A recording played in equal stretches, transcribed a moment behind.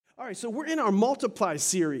All right, so we're in our Multiply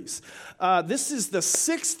series. This is the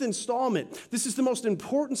 6th installment. This is the most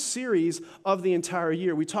important series of the entire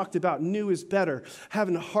year. We talked about new is better,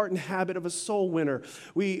 having a heart and habit of a soul winner.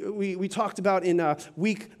 We talked about in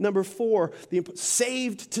week number 4, the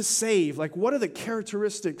saved to save. Like, what are the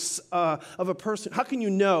characteristics of a person? How can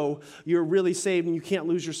you know you're really saved and you can't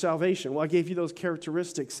lose your salvation? Well, I gave you those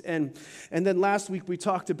characteristics. And then last week we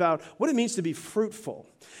talked about what it means to be fruitful.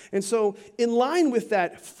 And so in line with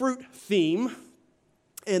that fruit theme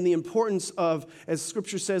and the importance of, as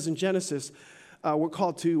Scripture says in Genesis, we're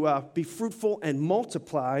called to be fruitful and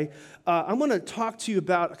multiply. I'm going to talk to you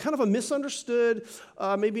about kind of a misunderstood,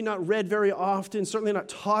 maybe not read very often, certainly not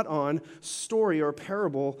taught on story or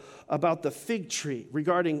parable about the fig tree,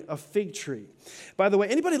 regarding a fig tree. By the way,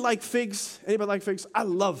 anybody like figs? Anybody like figs? I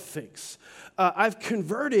love figs. I've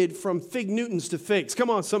converted from fig Newtons to figs.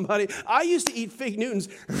 Come on, somebody. I used to eat fig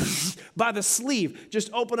Newtons by the sleeve.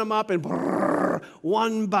 Just open them up and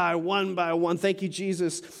one by one. Thank you,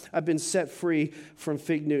 Jesus. I've been set free from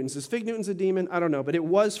fig Newtons. Is fig Newtons a demon? I don't know, but it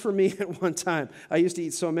was for me at one time. I used to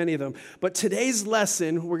eat so many of them. But today's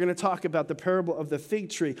lesson, we're going to talk about the parable of the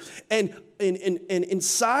fig tree. And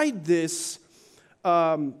inside this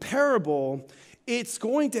parable, it's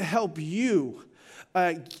going to help you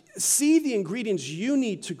see the ingredients you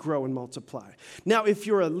need to grow and multiply. Now, if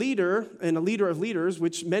you're a leader and a leader of leaders,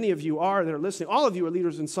 which many of you are that are listening, all of you are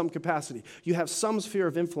leaders in some capacity. You have some sphere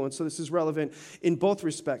of influence, so this is relevant in both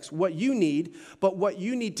respects. What you need, but what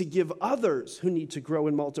you need to give others who need to grow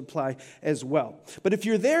and multiply as well. But if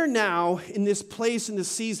you're there now in this place in this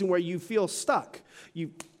season where you feel stuck,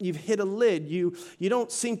 You've hit a lid. You don't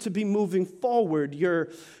seem to be moving forward. You're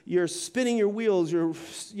spinning your wheels.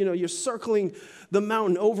 You're circling the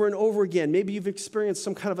mountain over and over again. Maybe you've experienced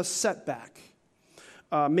some kind of a setback.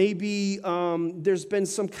 Maybe there's been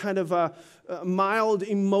some kind of a mild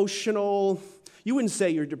emotional. You wouldn't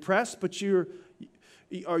say you're depressed, but you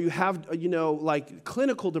have, like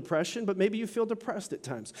clinical depression, but maybe you feel depressed at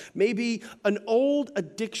times. Maybe an old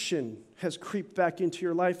addiction has creeped back into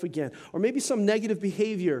your life again. Or maybe some negative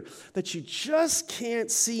behavior that you just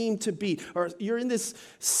can't seem to beat. Or you're in this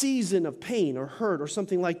season of pain or hurt or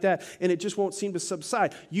something like that, and it just won't seem to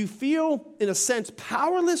subside. You feel, in a sense,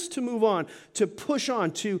 powerless to move on, to push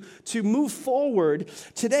on, to move forward.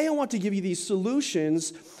 Today I want to give you these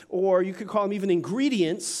solutions, or you could call them even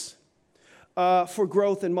ingredients, for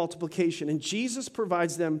growth and multiplication. And Jesus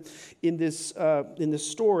provides them in this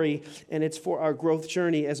story, and it's for our growth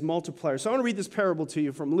journey as multipliers. So I want to read this parable to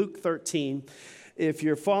you from Luke 13. If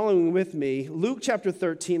you're following with me, Luke chapter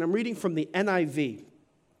 13, I'm reading from the NIV.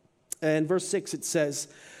 And verse 6, it says,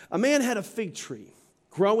 "A man had a fig tree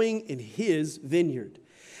growing in his vineyard,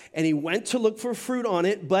 and he went to look for fruit on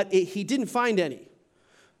it, but he didn't find any."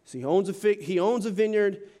 So he owns a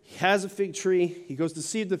vineyard, he has a fig tree, he goes to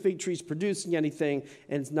see if the fig tree is producing anything,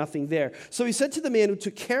 and it's nothing there. So he said to the man who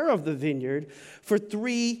took care of the vineyard, "For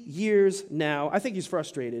 3 years now," I think he's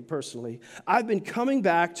frustrated personally, "I've been coming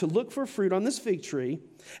back to look for fruit on this fig tree,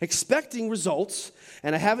 expecting results,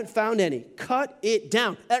 and I haven't found any. Cut it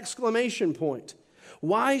down!" Exclamation point.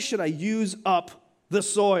 "Why should I use up the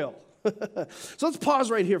soil?" So let's pause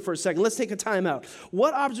right here for a second. Let's take a time out.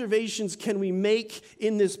 What observations can we make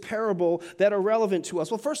in this parable that are relevant to us?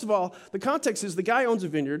 Well, first of all, the context is the guy owns a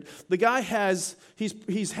vineyard. The guy has fig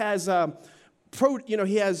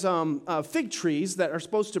trees that are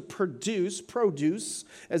supposed to produce,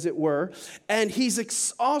 as it were, and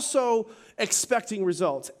he's also expecting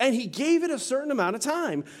results. And he gave it a certain amount of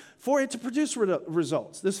time for it to produce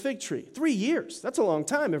results, this fig tree. 3 years. That's a long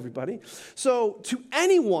time, everybody. So to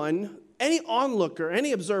anyone, any onlooker,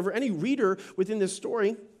 any observer, any reader within this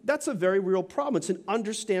story, that's a very real problem. It's an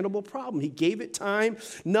understandable problem. He gave it time.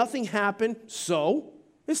 Nothing happened. So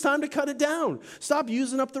it's time to cut it down. Stop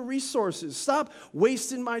using up the resources. Stop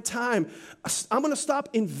wasting my time. I'm going to stop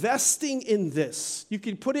investing in this. You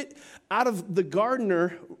can put it out of the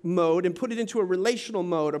gardener mode and put it into a relational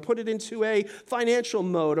mode, or put it into a financial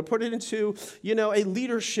mode, or put it into, a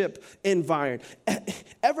leadership environment.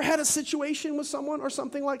 Ever had a situation with someone or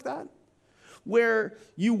something like that, where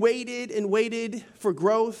you waited and waited for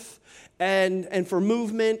growth and for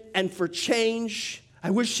movement and for change? I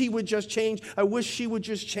wish he would just change. I wish she would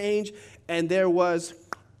just change. And there was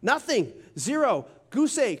nothing, zero,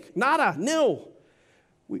 goose egg, nada, nil.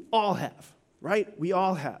 We all have, right? We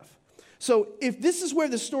all have. So if this is where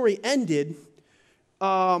the story ended,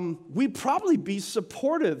 we'd probably be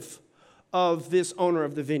supportive of this owner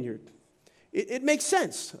of the vineyard. It makes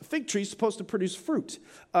sense. A fig tree is supposed to produce fruit.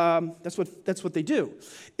 That's what they do.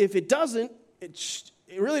 If it doesn't,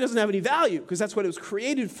 it really doesn't have any value because that's what it was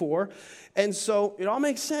created for. And so it all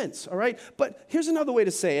makes sense, all right? But here's another way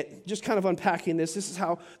to say it, just kind of unpacking this.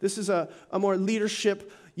 This is a more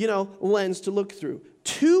leadership, lens to look through.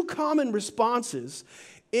 Two common responses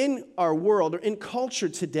in our world or in culture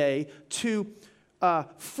today to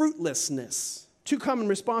fruitlessness. Two common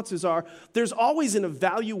responses are there's always an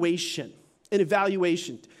evaluation.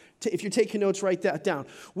 If you're taking notes, write that down.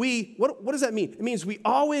 What does that mean? It means we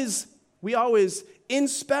always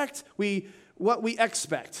inspect what we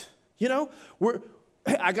expect.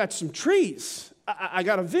 I got some trees. I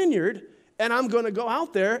got a vineyard, and I'm going to go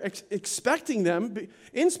out there inspecting them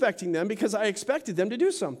because I expected them to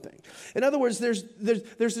do something. In other words, there's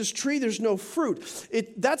this tree, there's no fruit.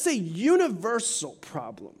 That's a universal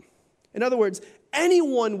problem. In other words,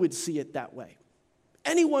 anyone would see it that way.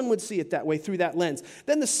 Anyone would see it that way through that lens.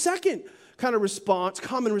 Then the second kind of response,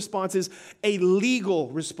 common response, is a legal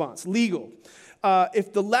response. Legal.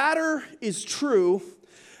 If the latter is true,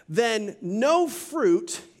 then no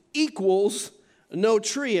fruit equals no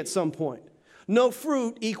tree at some point. No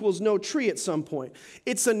fruit equals no tree at some point.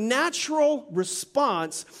 It's a natural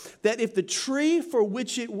response that if the tree for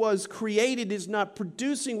which it was created is not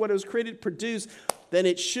producing what it was created to produce, then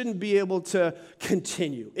it shouldn't be able to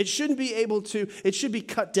continue. It should be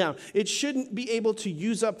cut down. It shouldn't be able to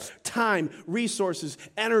use up time, resources,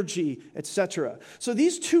 energy, etc. So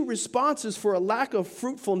these two responses for a lack of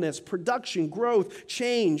fruitfulness, production, growth,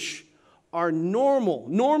 change are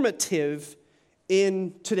normative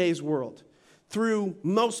in today's world through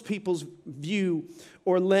most people's view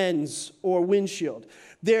or lens or windshield.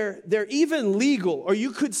 They're even legal, or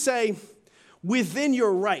you could say within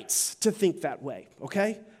your rights to think that way,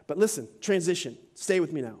 okay? But listen, transition, stay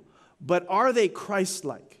with me now. But are they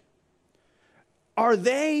Christ-like? Are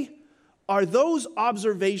those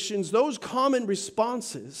observations, those common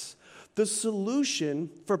responses, the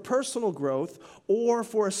solution for personal growth or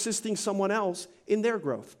for assisting someone else in their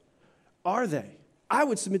growth? Are they? I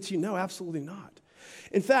would submit to you, no, absolutely not.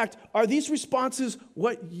 In fact, are these responses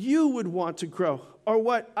what you would want to grow or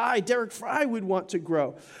what Deryck Frye, would want to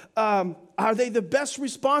grow? Are they the best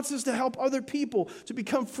responses to help other people to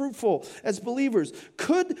become fruitful as believers?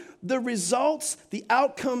 Could the results, the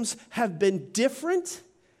outcomes have been different?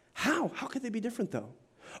 How? How could they be different, though?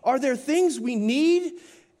 Are there things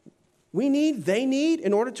they need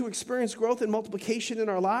in order to experience growth and multiplication in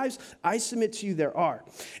our lives? I submit to you there are.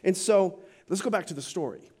 And so let's go back to the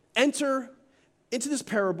story. Enter into this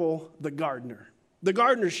parable the gardener. The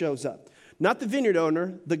gardener shows up. Not the vineyard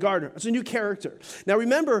owner, the gardener. It's a new character. Now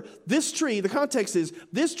remember, this tree, the context is,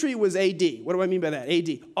 this tree was AD. What do I mean by that?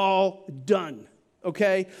 AD. All done.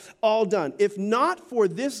 Okay? All done. If not for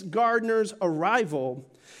this gardener's arrival,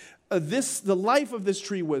 the life of this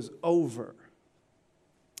tree was over.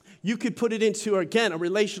 You could put it into, again, a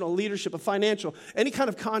relational, leadership, a financial, any kind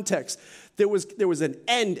of context. There was an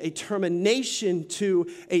end, a termination to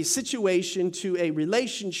a situation, to a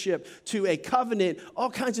relationship, to a covenant, all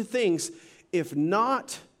kinds of things, if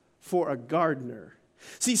not for a gardener.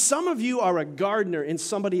 See, some of you are a gardener in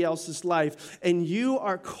somebody else's life, and you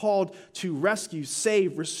are called to rescue,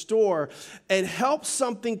 save, restore, and help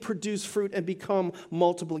something produce fruit and become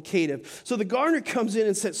multiplicative. So the gardener comes in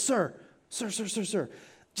and says, Sir,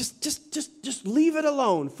 just leave it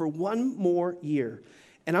alone for one more year.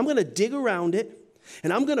 And I'm going to dig around it,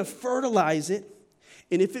 and I'm going to fertilize it.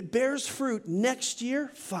 And if it bears fruit next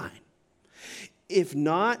year, fine. If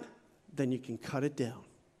not, then you can cut it down.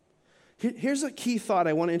 Here's a key thought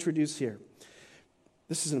I want to introduce here.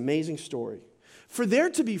 This is an amazing story. For there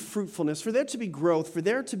to be fruitfulness, for there to be growth, for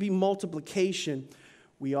there to be multiplication,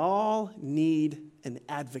 we all need an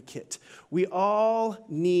advocate. We all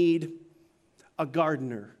need a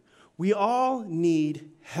gardener. We all need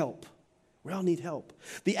help. We all need help.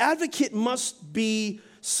 The advocate must be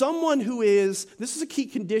someone who is, this is a key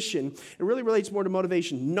condition, it really relates more to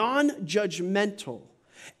motivation, non-judgmental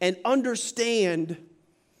and understand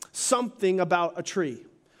something about a tree,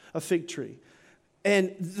 a fig tree.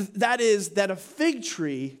 And that is that a fig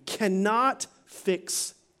tree cannot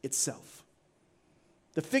fix itself.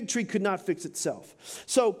 The fig tree could not fix itself.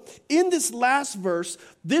 So in this last verse,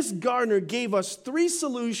 this gardener gave us three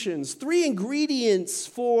solutions, three ingredients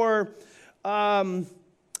for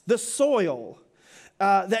the soil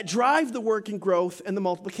that drive the work and growth and the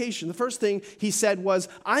multiplication. The first thing he said was,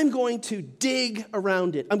 I'm going to dig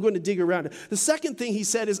around it. I'm going to dig around it. The second thing he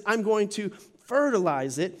said is, I'm going to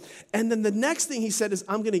fertilize it. And then the next thing he said is,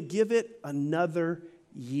 I'm going to give it another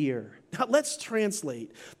year. Now let's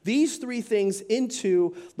translate these three things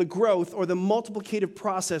into the growth or the multiplicative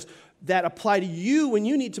process that apply to you when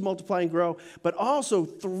you need to multiply and grow, but also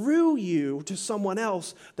through you to someone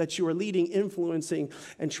else that you are leading, influencing,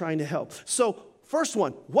 and trying to help. So first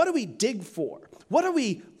one, what do we dig for? What are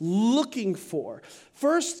we looking for?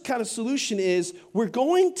 First kind of solution is we're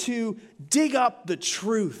going to dig up the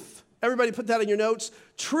truth. Everybody put that in your notes.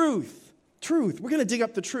 Truth. We're going to dig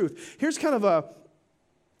up the truth. Here's kind of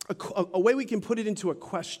a way we can put it into a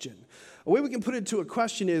question. A way we can put it into a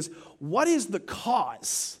question is, what is the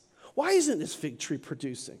cause? Why isn't this fig tree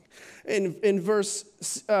producing? In verse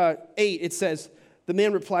 8, it says, the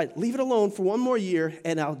man replied, leave it alone for one more year,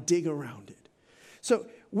 and I'll dig around it. So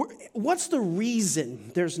what's the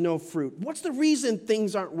reason there's no fruit? What's the reason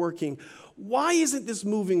things aren't working? Why isn't this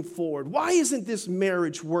moving forward? Why isn't this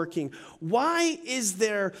marriage working? Why is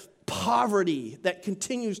there poverty that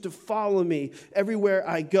continues to follow me everywhere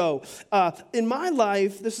I go? In my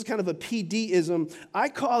life, this is kind of a PD-ism. I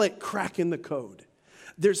call it cracking the code.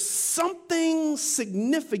 There's something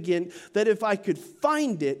significant that if I could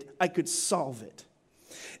find it, I could solve it.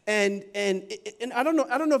 And I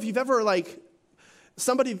don't know if you've ever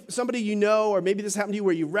somebody you know, or maybe this happened to you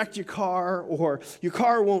where you wrecked your car or your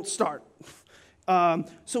car won't start.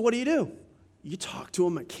 So what do? You talk to a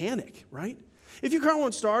mechanic, right? If your car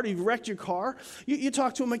won't start or you've wrecked your car, you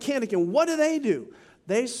talk to a mechanic, and what do?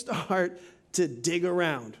 They start to dig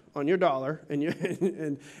around on your dollar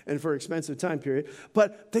and for expensive time period,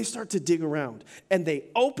 but they start to dig around and they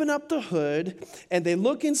open up the hood and they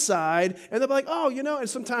look inside and they're like, and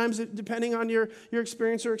sometimes depending on your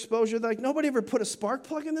experience or exposure, they're like, nobody ever put a spark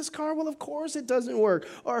plug in this car? Well, of course it doesn't work.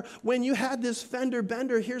 Or when you had this fender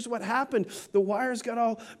bender, here's what happened. The wires got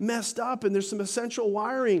all messed up and there's some essential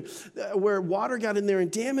wiring where water got in there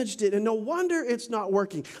and damaged it, and no wonder it's not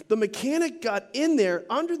working. The mechanic got in there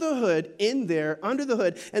under the hood,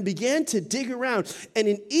 and began to dig around. And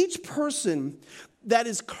in each person that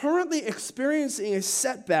is currently experiencing a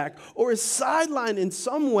setback or is sidelined in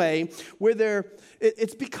some way, where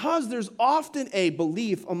it's because there's often a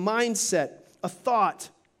belief, a mindset, a thought,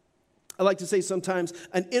 I like to say sometimes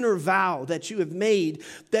an inner vow that you have made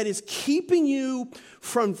that is keeping you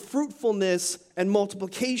from fruitfulness and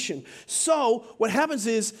multiplication. So what happens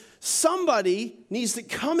is somebody needs to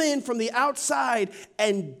come in from the outside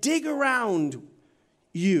and dig around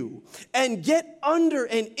you and get under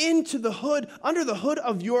and into the hood, under the hood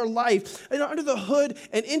of your life, and under the hood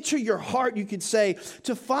and into your heart, you could say,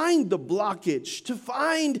 to find the blockage, to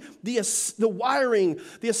find the wiring,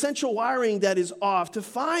 the essential wiring that is off, to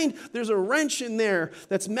find there's a wrench in there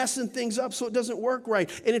that's messing things up so it doesn't work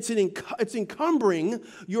right, and it's encumbering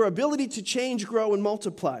your ability to change, grow, and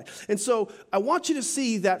multiply. And so I want you to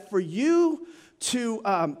see that for you to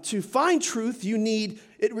find truth,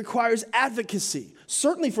 it requires advocacy,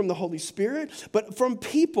 certainly from the Holy Spirit, but from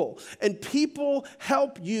people. And people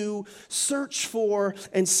help you search for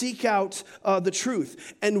and seek out the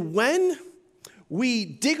truth. And when we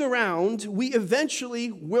dig around, we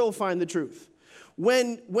eventually will find the truth.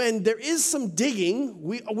 When there is some digging,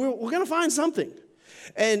 we're going to find something.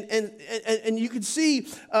 And you can see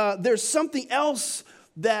there's something else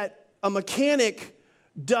that a mechanic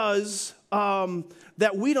does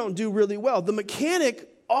that we don't do really well. The mechanic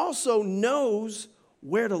also knows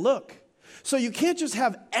where to look. So you can't just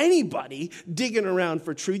have anybody digging around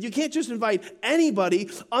for truth. You can't just invite anybody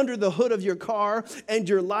under the hood of your car and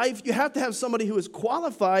your life. You have to have somebody who is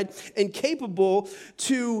qualified and capable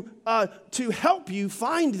to help you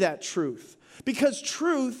find that truth. Because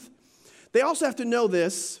truth, they also have to know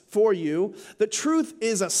this for you, that truth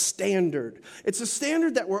is a standard. It's a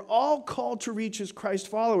standard that we're all called to reach as Christ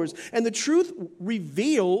followers. And the truth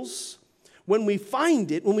reveals, when we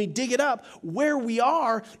find it, when we dig it up, where we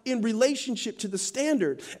are in relationship to the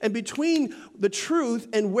standard. And between the truth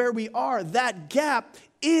and where we are, that gap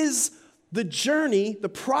is the journey, the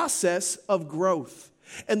process of growth.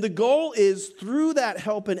 And the goal is through that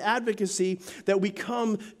help and advocacy that we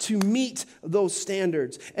come to meet those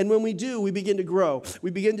standards. And when we do, we begin to grow.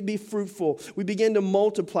 We begin to be fruitful. We begin to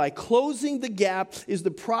multiply. Closing the gap is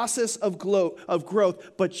the process of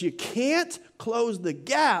growth. But you can't close the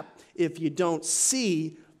gap if you don't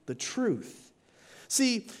see the truth.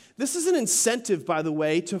 See, this is an incentive, by the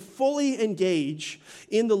way, to fully engage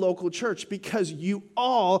in the local church, because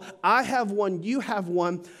I have one, you have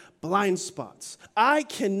one, blind spots. I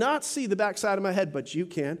cannot see the backside of my head, but you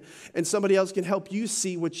can. And somebody else can help you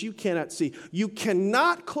see what you cannot see. You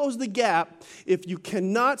cannot close the gap if you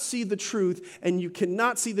cannot see the truth, and you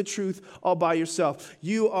cannot see the truth all by yourself.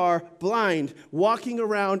 You are blind, walking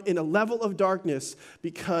around in a level of darkness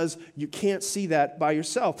because you can't see that by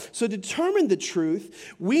yourself. So to determine the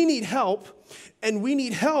truth, we need help. And we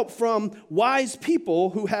need help from wise people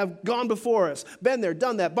who have gone before us, been there,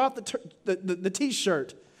 done that, bought the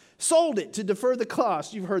T-shirt, sold it to defer the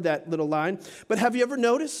cost. You've heard that little line. But have you ever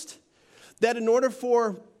noticed that have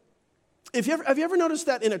you ever noticed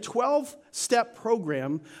that in a 12-step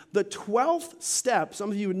program, the 12th step,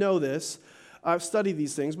 some of you would know this, I've studied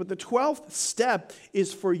these things, but the 12th step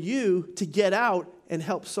is for you to get out and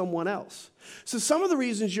help someone else. So some of the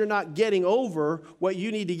reasons you're not getting over what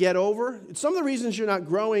you need to get over, some of the reasons you're not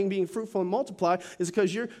growing, being fruitful and multiply, is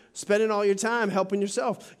because you're spending all your time helping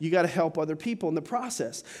yourself. You got to help other people in the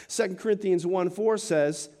process. 2 Corinthians 1:4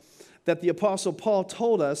 says that the Apostle Paul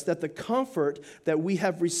told us that the comfort that we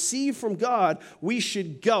have received from God, we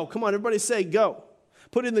should go. Come on, everybody say go.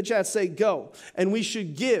 Put it in the chat, say go. And we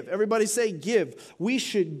should give. Everybody say give. We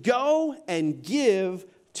should go and give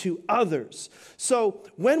to others. So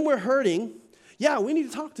when we're hurting, we need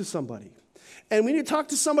to talk to somebody. And we need to talk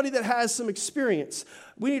to somebody that has some experience.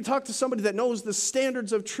 We need to talk to somebody that knows the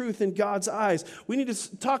standards of truth in God's eyes. We need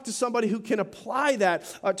to talk to somebody who can apply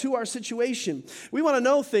that to our situation. We want to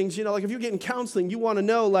know things, like if you're getting counseling, you want to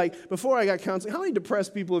know, like, before I got counseling, how many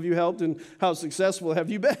depressed people have you helped and how successful have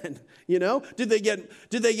you been? Did they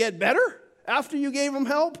get better after you gave them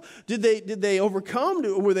help? Did they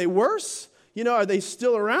overcome? Were they worse? Are they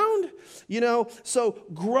still around? So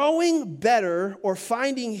growing better or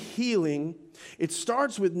finding healing, it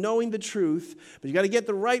starts with knowing the truth, but you got to get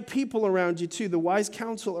the right people around you too, the wise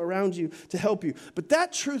counsel around you to help you. But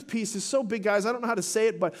that truth piece is so big, guys. I don't know how to say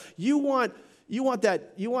it, but you want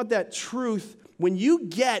that truth. When you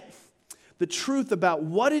get the truth about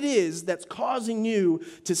what it is that's causing you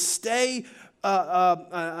to stay,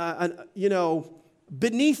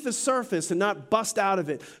 beneath the surface and not bust out of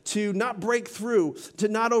it, to not break through, to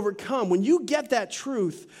not overcome. When you get that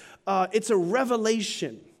truth, it's a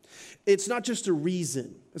revelation. It's not just a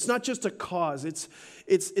reason. It's not just a cause. It's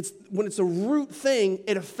when it's a root thing,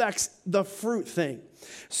 it affects the fruit thing.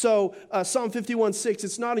 So Psalm 51:6,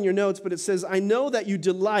 it's not in your notes, but it says, I know that you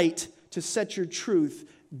delight to set your truth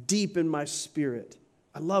deep in my spirit.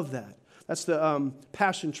 I love that. That's the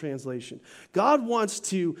Passion Translation. God wants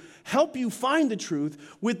to help you find the truth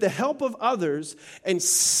with the help of others and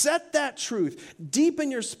set that truth deep in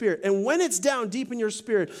your spirit. And when it's down deep in your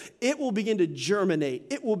spirit, it will begin to germinate.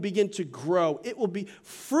 It will begin to grow.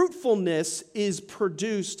 Fruitfulness is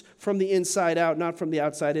produced from the inside out, not from the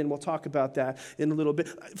outside in. We'll talk about that in a little bit.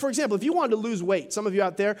 For example, if you wanted to lose weight, some of you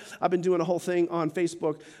out there, I've been doing a whole thing on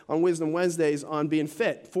Facebook on Wisdom Wednesdays on being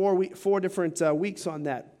fit. 4 different weeks on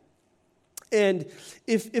that. And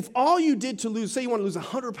if all you did to lose, say you want to lose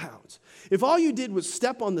 100 pounds, if all you did was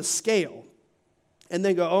step on the scale and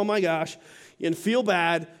then go, oh my gosh, and feel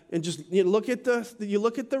bad, and just look at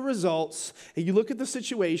the results, and you look at the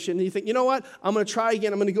situation, and you think, you know what, I'm going to try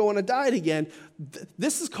again, I'm going to go on a diet again.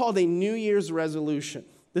 This is called a New Year's resolution.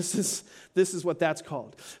 This is what that's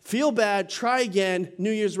called. Feel bad, try again,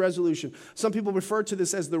 New Year's resolution. Some people refer to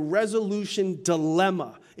this as the resolution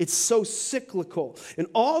dilemma. It's so cyclical. And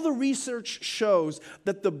all the research shows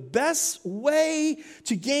that the best way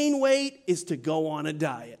to gain weight is to go on a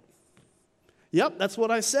diet. Yep, that's what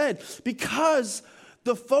I said. Because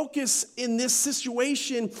the focus in this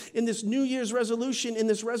situation, in this New Year's resolution, in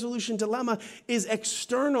this resolution dilemma, is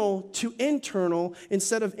external to internal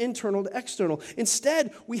instead of internal to external.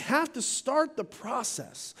 Instead, we have to start the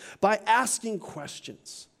process by asking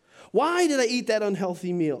questions. Why did I eat that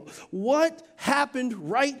unhealthy meal? What happened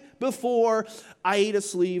right before I ate a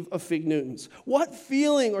sleeve of Fig Newtons? What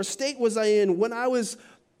feeling or state was I in when I was,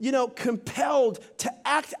 compelled to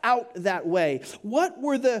act out that way? What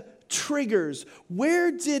were the triggers? Where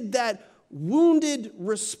did that wounded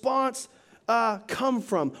response come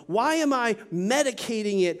from? Why am I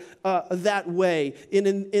medicating it that way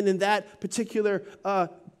in that particular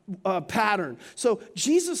pattern? So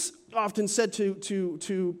Jesus often said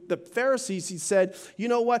to the Pharisees, he said, you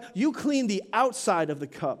know what? You clean the outside of the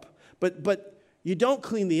cup, but you don't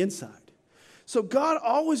clean the inside. So God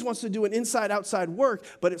always wants to do an inside-outside work,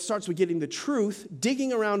 but it starts with getting the truth,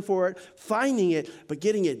 digging around for it, finding it, but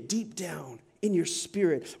getting it deep down in your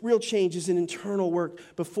spirit. Real change is an internal work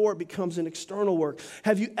before it becomes an external work.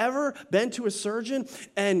 Have you ever been to a surgeon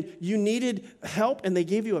and you needed help and they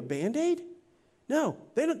gave you a Band-Aid? No.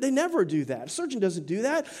 They never do that. A surgeon doesn't do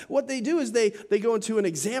that. What they do is they go into an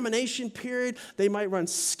examination period. They might run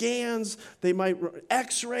scans. They might run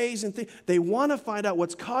x-rays and things. They want to find out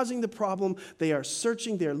what's causing the problem. They are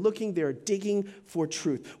searching. They're looking. They're digging for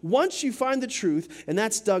truth. Once you find the truth, and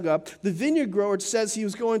that's dug up, the vineyard grower says he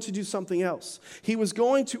was going to do something else. He was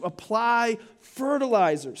going to apply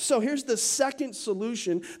fertilizer. So here's the second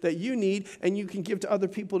solution that you need and you can give to other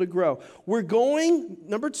people to grow. We're going,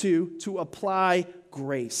 number 2, to apply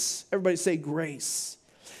grace. Everybody say grace.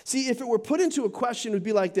 See, if it were put into a question, it would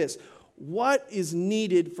be like this. What is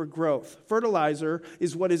needed for growth? Fertilizer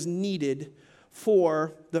is what is needed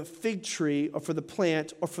for the fig tree or for the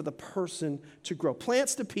plant or for the person to grow.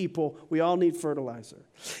 Plants to people, we all need fertilizer.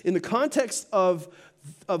 In the context of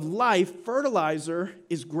life, fertilizer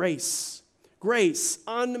is grace. Grace,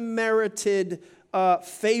 unmerited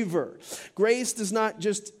favor. Grace does not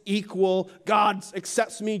just equal God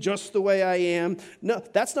accepts me just the way I am. No,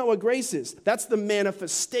 that's not what grace is. That's the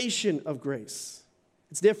manifestation of grace.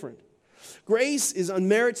 It's different. Grace is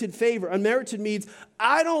unmerited favor. Unmerited means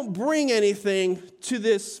I don't bring anything to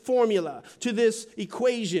this formula, to this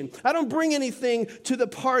equation. I don't bring anything to the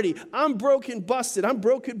party. I'm broken, busted. I'm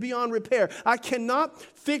broken beyond repair. I cannot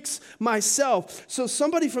fix myself. So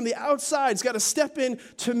somebody from the outside's got to step in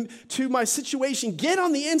to my situation, get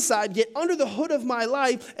on the inside, get under the hood of my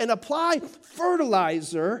life, and apply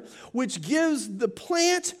fertilizer, which gives the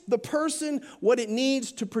plant, the person, what it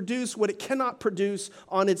needs to produce what it cannot produce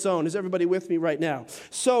on its own. Is everybody with me right now?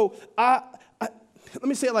 So let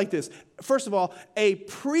me say it like this. First of all, a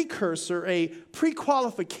precursor, a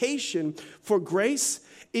pre-qualification for grace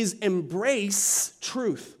is embrace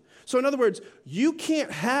truth. So in other words, you can't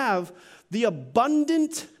have the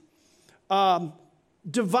abundant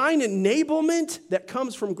divine enablement that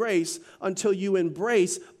comes from grace until you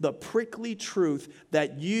embrace the prickly truth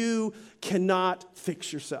that you cannot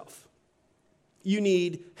fix yourself. You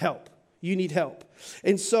need help. You need help.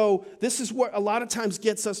 And so this is what a lot of times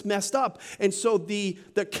gets us messed up. And so the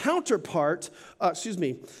counterpart,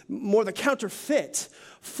 more the counterfeit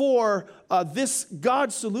for this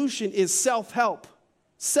God solution is self-help.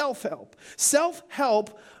 Self-help.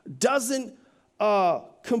 Self-help doesn't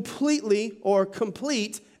completely or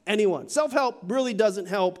complete anyone. Self-help really doesn't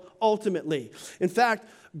help ultimately. In fact,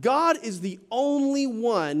 God is the only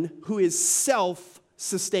one who is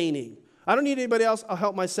self-sustaining. I don't need anybody else. I'll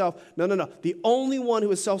help myself. No. The only one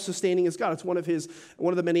who is self-sustaining is God. It's one of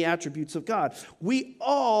the many attributes of God. We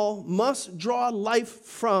all must draw life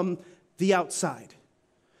from the outside.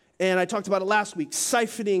 And I talked about it last week.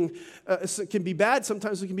 Siphoning can be bad.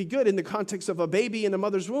 Sometimes it can be good. In the context of a baby in a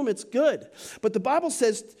mother's womb, it's good. But the Bible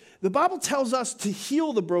tells us to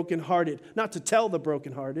heal the brokenhearted, not to tell the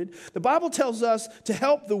brokenhearted. The Bible tells us to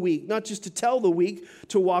help the weak, not just to tell the weak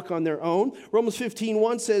to walk on their own. Romans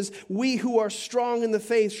 15:1 says, we who are strong in the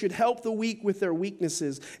faith should help the weak with their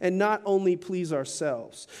weaknesses and not only please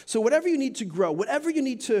ourselves. So whatever you need to grow, whatever you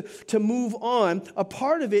need to move on, a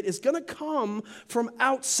part of it is going to come from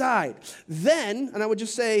outside. Then, and I would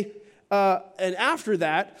just say, and after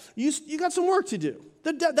that, you got some work to do.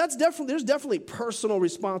 There's definitely personal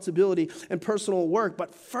responsibility and personal work.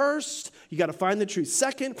 But first, you got to find the truth.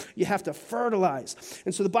 Second, you have to fertilize.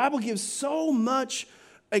 And so the Bible gives so much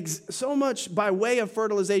by way of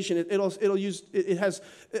fertilization. It has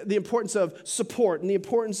the importance of support and the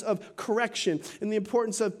importance of correction and the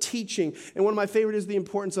importance of teaching. And one of my favorite is the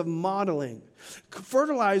importance of modeling.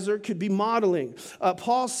 Fertilizer could be modeling.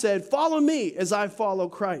 Paul said, follow me as I follow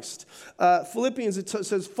Christ. Philippians, it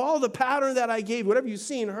says, follow the pattern that I gave. Whatever you've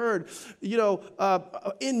seen, heard,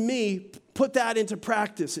 in me, put that into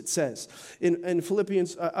practice, it says. In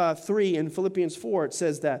Philippians 3 and Philippians 4, it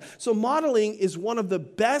says that. So modeling is one of the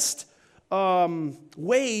best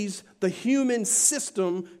ways the human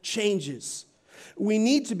system changes. We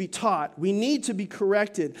need to be taught. We need to be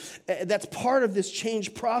corrected. That's part of this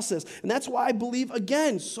change process. And that's why I believe,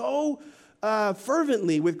 again, so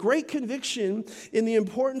fervently, with great conviction, in the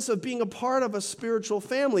importance of being a part of a spiritual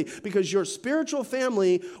family, because your spiritual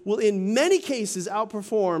family will, in many cases,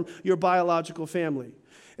 outperform your biological family.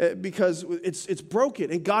 Because it's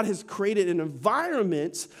broken, and God has created an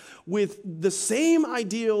environment with the same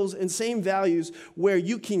ideals and same values where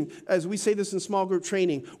you can, as we say this in small group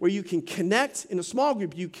training, where you can connect. In a small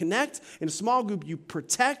group, you connect. In a small group, you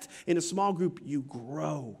protect. In a small group, you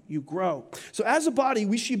grow. You grow. So as a body,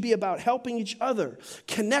 we should be about helping each other,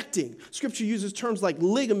 connecting. Scripture uses terms like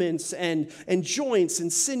ligaments and joints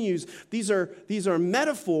and sinews. These are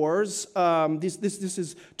metaphors. This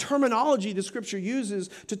is terminology the Scripture uses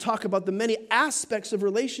to talk about the many aspects of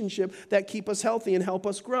relationship that keep us healthy and help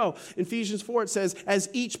us grow. In Ephesians 4, it says, as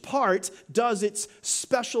each part does its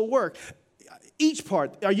special work. Each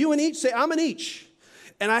part. Are you in each? Say, I'm in each.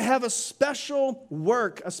 And I have a special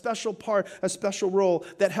work, a special part, a special role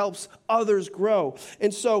that helps others grow.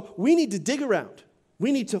 And so we need to dig around.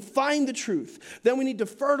 We need to find the truth. Then we need to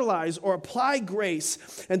fertilize or apply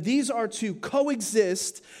grace. And these are to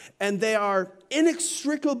coexist, and they are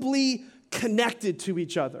inextricably connected to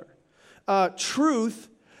each other. Truth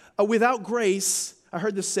without grace, I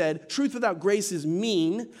heard this said, truth without grace is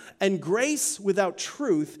mean, and grace without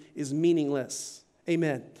truth is meaningless.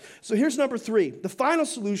 Amen. So here's number 3. The final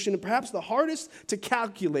solution, and perhaps the hardest to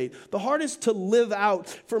calculate, the hardest to live out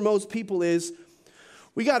for most people is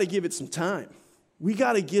we got to give it some time. We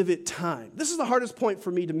got to give it time. This is the hardest point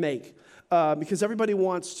for me to make because everybody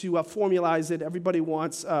wants to formalize it. Everybody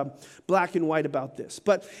wants black and white about this.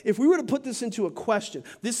 But if we were to put this into a question,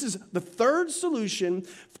 this is the third solution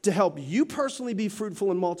to help you personally be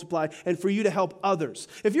fruitful and multiply and for you to help others.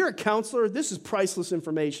 If you're a counselor, this is priceless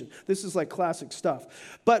information. This is like classic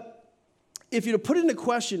stuff. But if you to put it into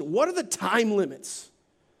question, what are the time limits?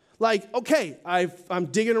 Like, okay, I'm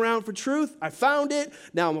digging around for truth. I found it.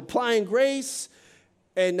 Now I'm applying grace.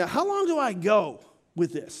 And how long do I go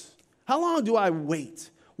with this? How long do I wait?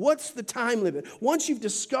 What's the time limit? Once you've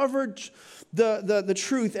discovered the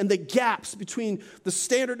truth and the gaps between the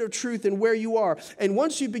standard of truth and where you are, and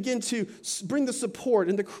once you begin to bring the support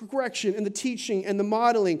and the correction and the teaching and the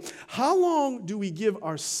modeling, how long do we give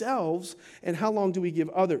ourselves and how long do we give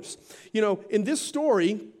others? You know, in this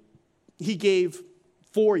story, he gave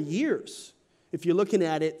 4 years, if you're looking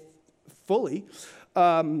at it fully.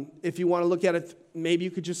 If you want to look at it, maybe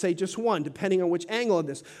you could just say just 1, depending on which angle of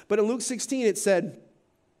this. But in Luke 16, it said,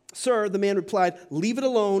 "Sir," the man replied, "leave it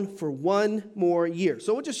alone for 1 more year."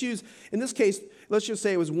 So we'll just use, in this case, let's just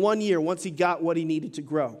say it was 1 year once he got what he needed to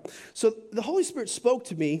grow. So the Holy Spirit spoke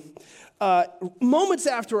to me moments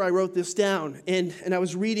after I wrote this down, and I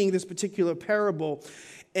was reading this particular parable,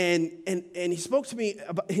 and he spoke to me,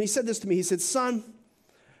 and he said this to me. He said, "Son,"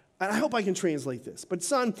 and I hope I can translate this, but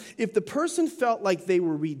son, if the person felt like they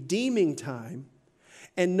were redeeming time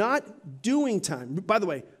and not doing time, by the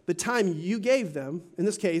way, the time you gave them, in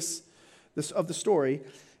this case of the story,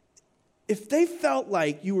 if they felt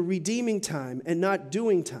like you were redeeming time and not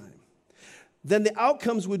doing time, then the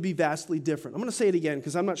outcomes would be vastly different. I'm going to say it again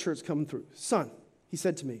because I'm not sure it's coming through. Son, he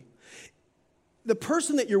said to me, the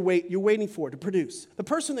person that you're waiting for to produce, the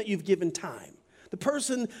person that you've given time, the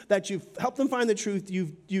person that you've helped them find the truth,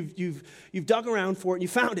 you've dug around for it, and you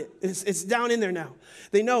found it. It's down in there now.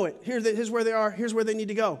 They know it. Here's where they are. Here's where they need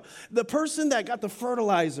to go. The person that got the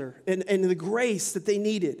fertilizer and the grace that they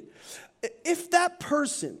needed, if that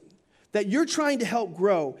person that you're trying to help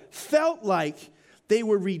grow felt like they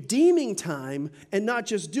were redeeming time and not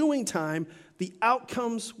just doing time, the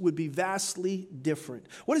outcomes would be vastly different.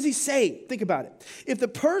 What does he say? Think about it. If the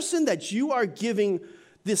person that you are giving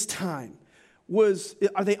this time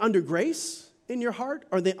are they under grace in your heart?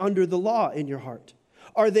 Are they under the law in your heart?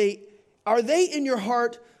 Are they in your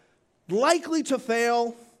heart likely to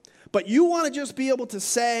fail, but you want to just be able to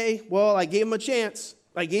say, well, I gave them a chance.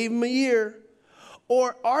 I gave them a year.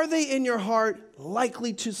 Or are they in your heart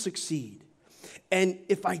likely to succeed? And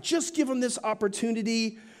if I just give them this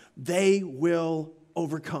opportunity, they will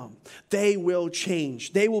overcome. They will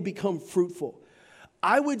change. They will become fruitful.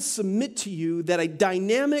 I would submit to you that a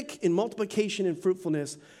dynamic in multiplication and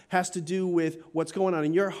fruitfulness has to do with what's going on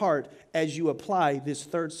in your heart as you apply this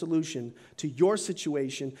third solution to your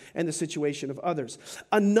situation and the situation of others.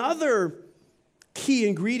 Another key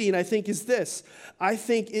ingredient, I think, is this. I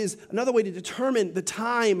think is another way to determine the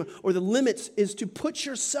time or the limits is to put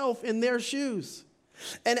yourself in their shoes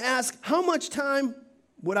and ask, how much time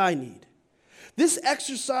would I need? This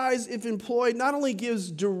exercise, if employed, not only gives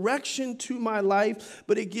direction to my life,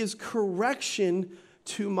 but it gives correction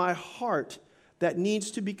to my heart that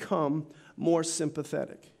needs to become more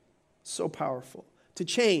sympathetic. So powerful. To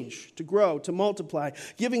change, to grow, to multiply.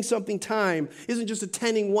 Giving something time isn't just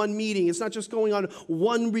attending one meeting. It's not just going on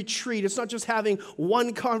one retreat. It's not just having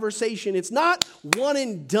one conversation. It's not one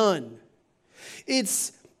and done.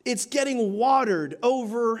 It's getting watered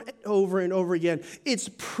over and over and over again. It's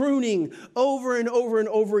pruning over and over and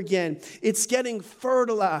over again. It's getting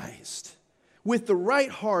fertilized with the right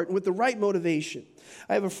heart, with the right motivation.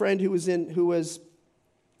 I have a friend who was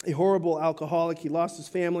a horrible alcoholic. He lost his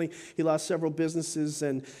family. He lost several businesses,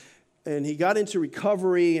 and he got into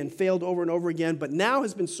recovery and failed over and over again, but now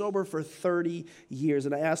has been sober for 30 years.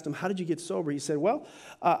 And I asked him, how did you get sober? He said, well,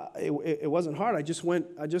 it wasn't hard. I just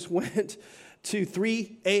went to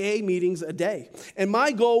 3 AA meetings a day. And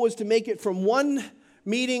my goal was to make it from one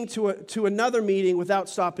meeting to another meeting without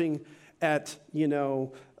stopping at,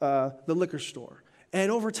 the liquor store. And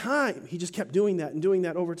over time, he just kept doing that and doing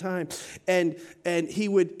that over time. And it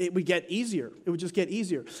would get easier. It would just get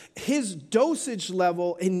easier. His dosage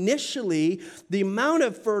level initially, the amount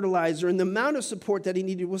of fertilizer and the amount of support that he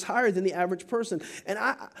needed was higher than the average person. And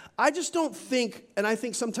I just don't think, and I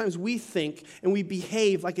think sometimes we think and we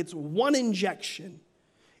behave like it's one injection.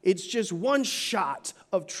 It's just one shot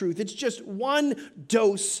of truth. It's just one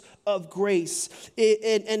dose of grace.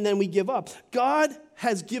 And then we give up. God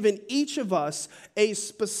has given each of us a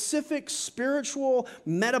specific spiritual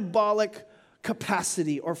metabolic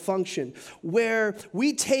capacity or function where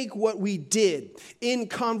we take what we did in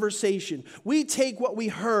conversation, we take what we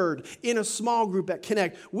heard in a small group at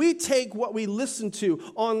Connect, we take what we listened to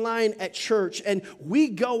online at church, and we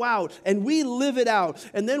go out and we live it out,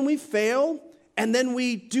 and then we fail, and then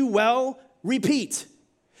we do well, repeat.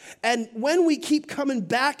 And when we keep coming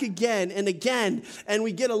back again and again, and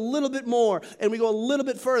we get a little bit more, and we go a little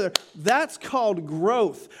bit further, that's called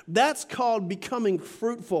growth. That's called becoming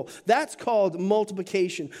fruitful. That's called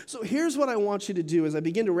multiplication. So here's what I want you to do as I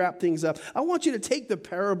begin to wrap things up. I want you to take the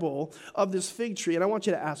parable of this fig tree, and I want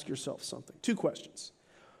you to ask yourself something. 2 questions.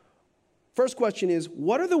 First question is,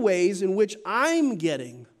 what are the ways in which I'm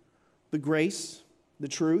getting the grace, the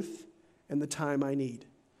truth, and the time I need?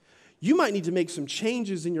 You might need to make some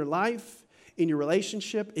changes in your life, in your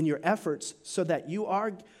relationship, in your efforts, so that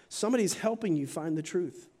somebody's helping you find the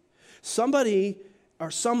truth. Somebody or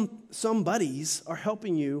somebodies are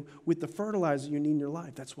helping you with the fertilizer you need in your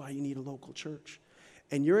life. That's why you need a local church.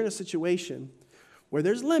 And you're in a situation where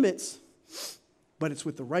there's limits, but it's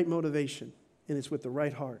with the right motivation and it's with the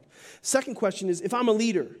right heart. Second question is, if I'm a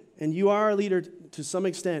leader, and you are a leader to some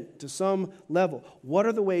extent, to some level, what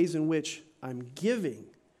are the ways in which I'm giving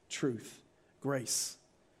truth, grace,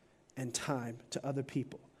 and time to other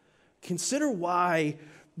people? Consider why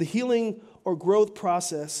the healing or growth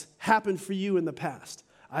process happened for you in the past.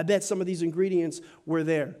 I bet some of these ingredients were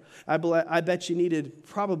there. I bet you needed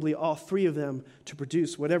probably all 3 of them to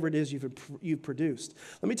produce whatever it is you've produced.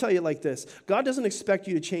 Let me tell you it like this. God doesn't expect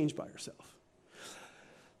you to change by yourself,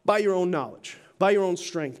 by your own knowledge, by your own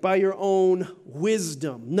strength, by your own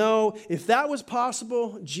wisdom. No, if that was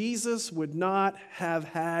possible, Jesus would not have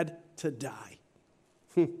had to die.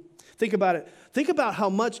 Think about it. Think about how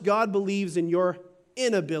much God believes in your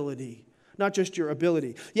inability, not just your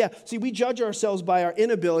ability. Yeah, see, we judge ourselves by our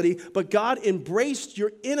inability, but God embraced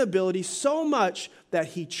your inability so much that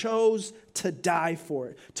he chose to die for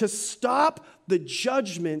it, to stop the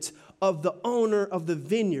judgment of the owner of the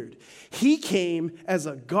vineyard. He came as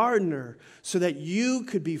a gardener so that you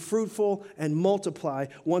could be fruitful and multiply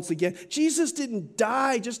once again. Jesus didn't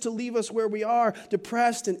die just to leave us where we are,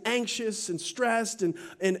 depressed and anxious and stressed and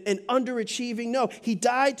underachieving. No, he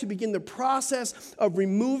died to begin the process of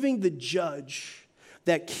removing the judge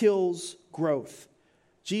that kills growth.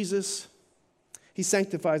 Jesus, he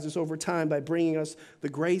sanctifies us over time by bringing us the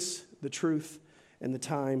grace, the truth, and the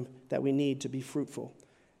time that we need to be fruitful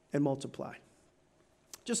and multiply.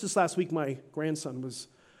 Just this last week, my grandson was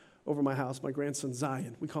over my house, my grandson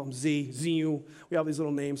Zion. We call him Zion. We have these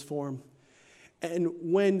little names for him. And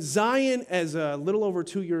when Zion, as a little over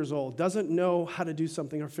 2 years old, doesn't know how to do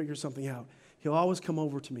something or figure something out, he'll always come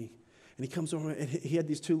over to me. And he comes over, and he had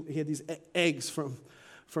these eggs from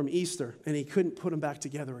Easter, and he couldn't put them back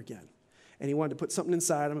together again. And he wanted to put something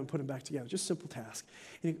inside them and put them back together. Just simple task.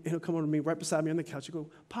 And he'll come over to me right beside me on the couch. He'll go,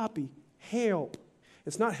 "Poppy, help."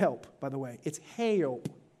 It's not help, by the way. It's help.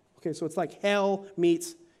 Okay, so it's like hell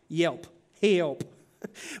meets Yelp. Help.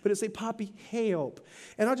 But it'll say, "Poppy, help."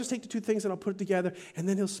 And I'll just take the 2 things and I'll put it together, and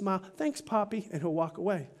then he'll smile, "Thanks, Poppy," and he'll walk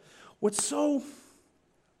away. What's so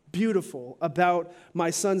beautiful about my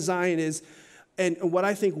son Zion is, and what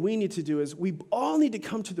I think we need to do is, we all need to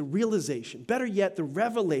come to the realization, better yet, the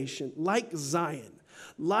revelation, like Zion,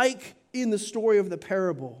 like in the story of the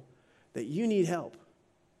parable, that you need help.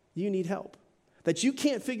 You need help. That you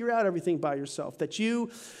can't figure out everything by yourself, that you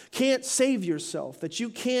can't save yourself, that you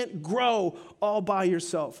can't grow all by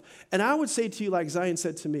yourself. And I would say to you, like Zion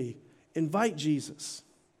said to me, invite Jesus.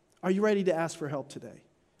 Are you ready to ask for help today?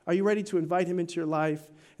 Are you ready to invite him into your life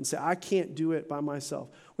and say, "I can't do it by myself"?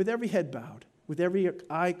 With every head bowed, with every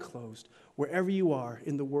eye closed, wherever you are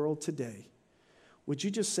in the world today, would you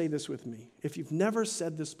just say this with me? If you've never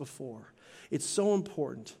said this before, it's so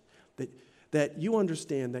important that you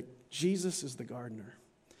understand that Jesus is the gardener.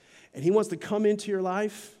 And he wants to come into your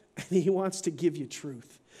life, and he wants to give you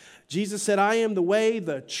truth. Jesus said, "I am the way,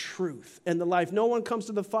 the truth, and the life. No one comes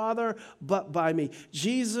to the Father but by me."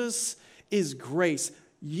 Jesus is grace.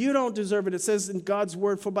 You don't deserve it. It says in God's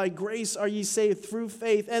word, for by grace are ye saved through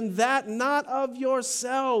faith, and that not of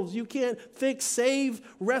yourselves. You can't fix, save,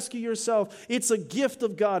 rescue yourself. It's a gift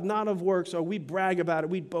of God, not of works, or we brag about it,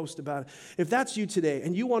 we boast about it. If that's you today,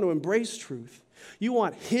 and you want to embrace truth, you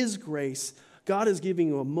want his grace, God is giving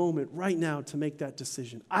you a moment right now to make that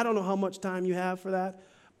decision. I don't know how much time you have for that,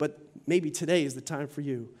 but maybe today is the time for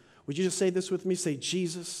you. Would you just say this with me? Say,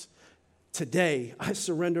 Jesus, today I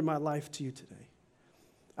surrender my life to you today.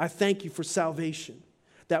 I thank you for salvation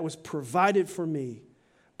that was provided for me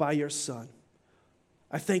by your Son.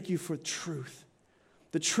 I thank you for truth,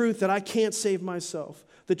 the truth that I can't save myself,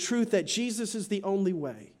 the truth that Jesus is the only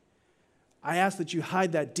way. I ask that you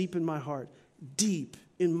hide that deep in my heart, deep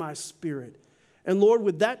in my spirit. And Lord,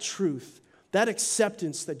 with that truth, that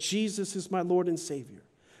acceptance that Jesus is my Lord and Savior,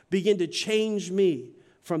 begin to change me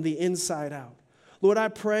from the inside out. Lord, I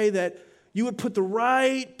pray that you would put the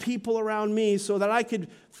right people around me so that I could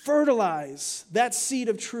fertilize that seed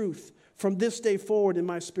of truth from this day forward in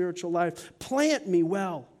my spiritual life. Plant me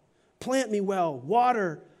well,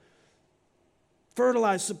 water,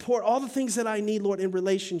 fertilize, support, all the things that I need, Lord, in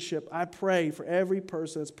relationship. I pray for every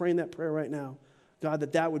person that's praying that prayer right now, God,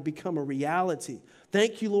 that would become a reality.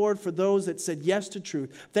 Thank you, Lord, for those that said yes to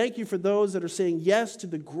truth. Thank you for those that are saying yes to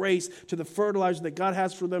the grace, to the fertilizer that God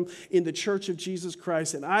has for them in the church of Jesus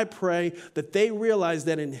Christ. And I pray that they realize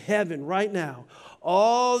that in heaven right now,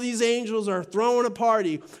 all these angels are throwing a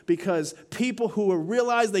party because people who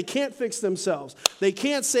realize they can't fix themselves, they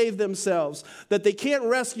can't save themselves, that they can't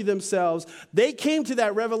rescue themselves, they came to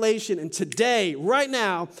that revelation, and today, right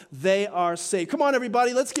now, they are saved. Come on,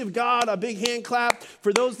 everybody, let's give God a big hand clap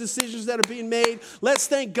for those decisions that are being made. Let's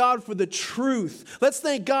thank God for the truth. Let's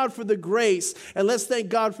thank God for the grace, and let's thank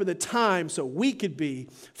God for the time so we could be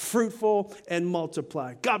fruitful and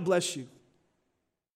multiply. God bless you.